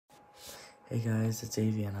Hey guys, it's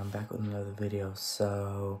Avi and I'm back with another video.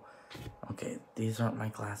 So, okay, these aren't my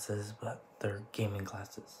glasses, but they're gaming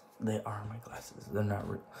glasses. They are my glasses. They're not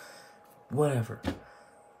real. Whatever.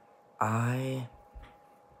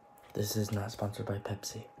 This is not sponsored by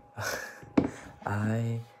Pepsi.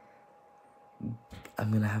 I'm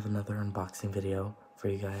gonna have another unboxing video for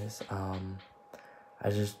you guys.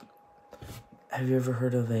 Have you ever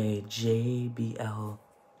heard of a JBL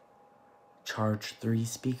Charge 3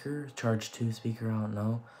 speaker? Charge 2 speaker, I don't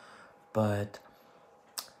know. But,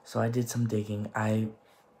 so I did some digging. I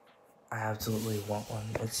absolutely want one.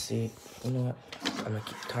 Let's see. You know what? I'm gonna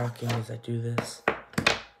keep talking as I do this.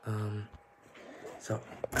 So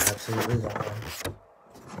I absolutely want one.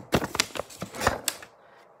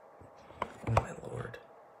 Oh my lord.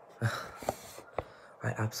 I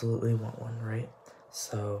absolutely want one, right?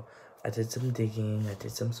 So I did some digging. I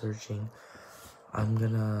did some searching. I'm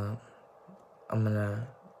gonna,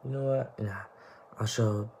 you know what? Nah, I'll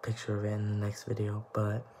show a picture of it in the next video,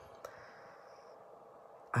 but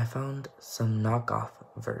I found some knockoff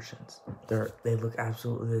versions. They look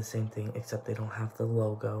absolutely the same thing, except they don't have the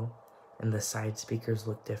logo, and the side speakers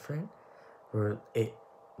look different, where it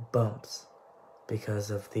bumps because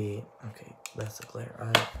of the, okay, that's a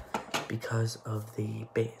glare, because of the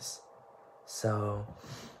bass. So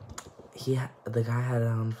the guy had it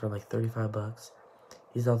on for like 35 bucks.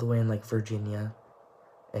 He's all the way in like Virginia,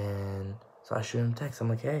 and so I shoot him a text. I'm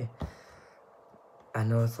like, hey, I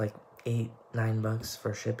know it's like $8-9 bucks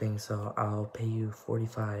for shipping, so I'll pay you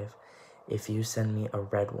 $45 if you send me a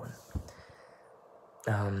red one.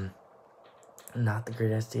 Not the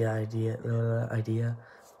greatest idea,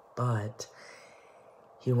 but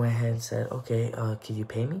he went ahead and said, okay, can you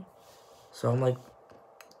pay me? So I'm like,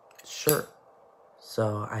 sure.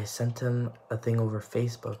 So I sent him a thing over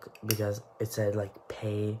Facebook because it said like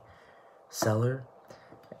pay seller,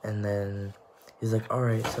 and then he's like, all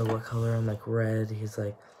right, so what color? I'm like, red. He's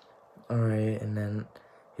like, all right, and then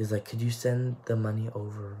he's like, could you send the money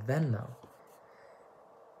over Venmo?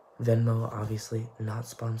 Venmo, obviously not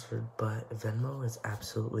sponsored, but Venmo is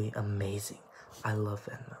absolutely amazing. I love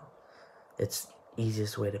Venmo. It's the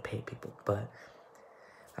easiest way to pay people, but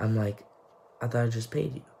I'm like, I thought I just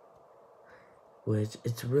paid you. Which,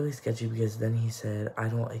 it's really sketchy because then he said, I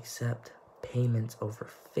don't accept payments over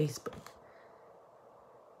Facebook,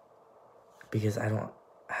 because I don't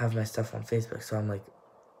have my stuff on Facebook. So I'm like,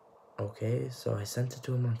 okay, so I sent it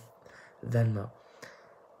to him on Venmo.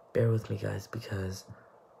 Bear with me, guys, because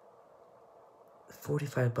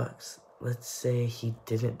 45 bucks. Let's say he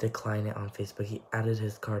didn't decline it on Facebook. He added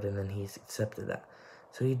his card and then he accepted that.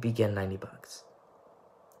 So he'd be getting 90 bucks,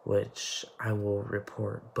 which I will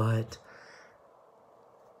report. But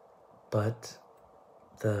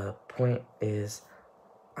the point is,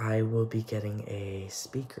 I will be getting a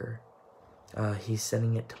speaker. He's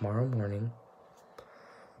sending it tomorrow morning.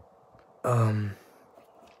 I'll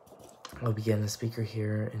be getting a speaker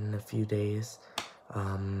here in a few days.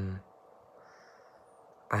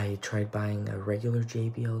 I tried buying a regular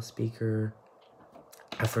JBL speaker.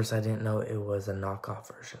 At first, I didn't know it was a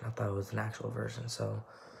knockoff version. I thought it was an actual version. So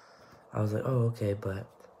I was like, oh, okay, but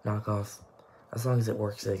knockoff, as long as it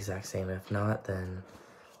works the exact same. If not, then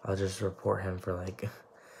I'll just report him for like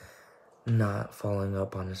not following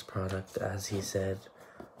up on his product, as he said.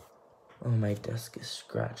 Oh, my desk is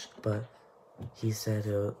scratched, but he said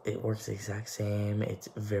it works the exact same. It's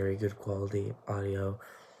very good quality audio,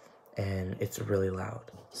 and it's really loud.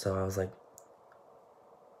 So I was like,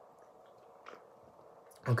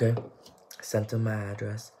 okay. Sent him my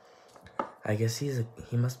address. I guess he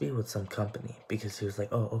must be with some company, because he was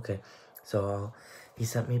like, oh, okay. So he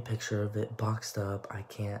sent me a picture of it boxed up. I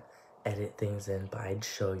can't edit things in, but I'd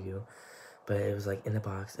show you. But it was like in the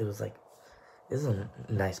box. It was like, this is a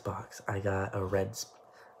nice box. I got a red,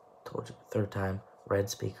 told you, third time,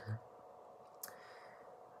 red speaker.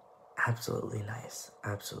 Absolutely nice.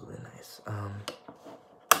 Absolutely nice.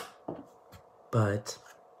 But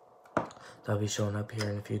that'll be showing up here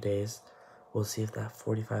in a few days. We'll see if that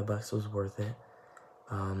 45 bucks was worth it.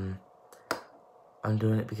 I'm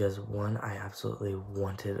doing it because, one, I absolutely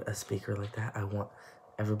wanted a speaker like that. I want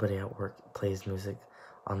everybody at work plays music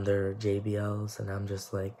on their JBLs, and I'm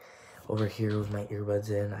just like over here with my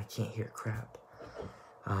earbuds in. I can't hear crap.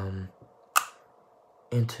 And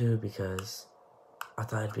two, because I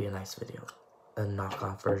thought it'd be a nice video, a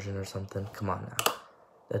knockoff version or something. Come on now,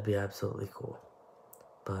 that'd be absolutely cool.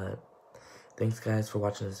 But thanks, guys, for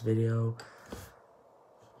watching this video.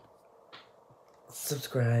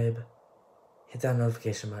 Subscribe, hit that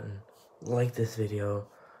notification button, like this video,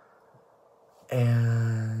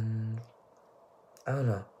 and I don't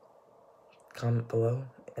know, comment below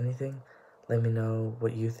anything. Let me know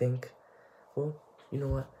what you think. Well, you know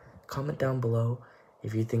what? Comment down below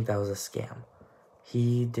if you think that was a scam.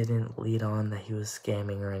 He didn't lead on that he was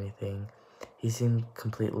scamming or anything. He seemed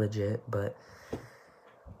complete legit, but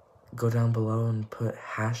go down below and put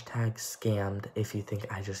hashtag scammed if you think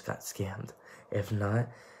I just got scammed. If not,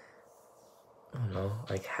 I don't know,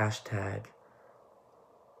 like hashtag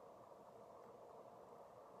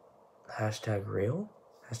real?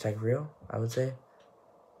 Hashtag real, I would say.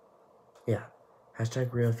 Yeah.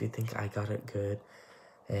 Hashtag real if you think I got it good.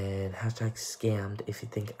 And hashtag scammed if you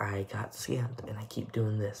think I got scammed. And I keep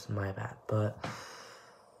doing this, my bad. But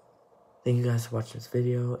thank you guys for watching this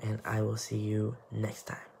video, and I will see you next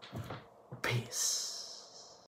time. Peace.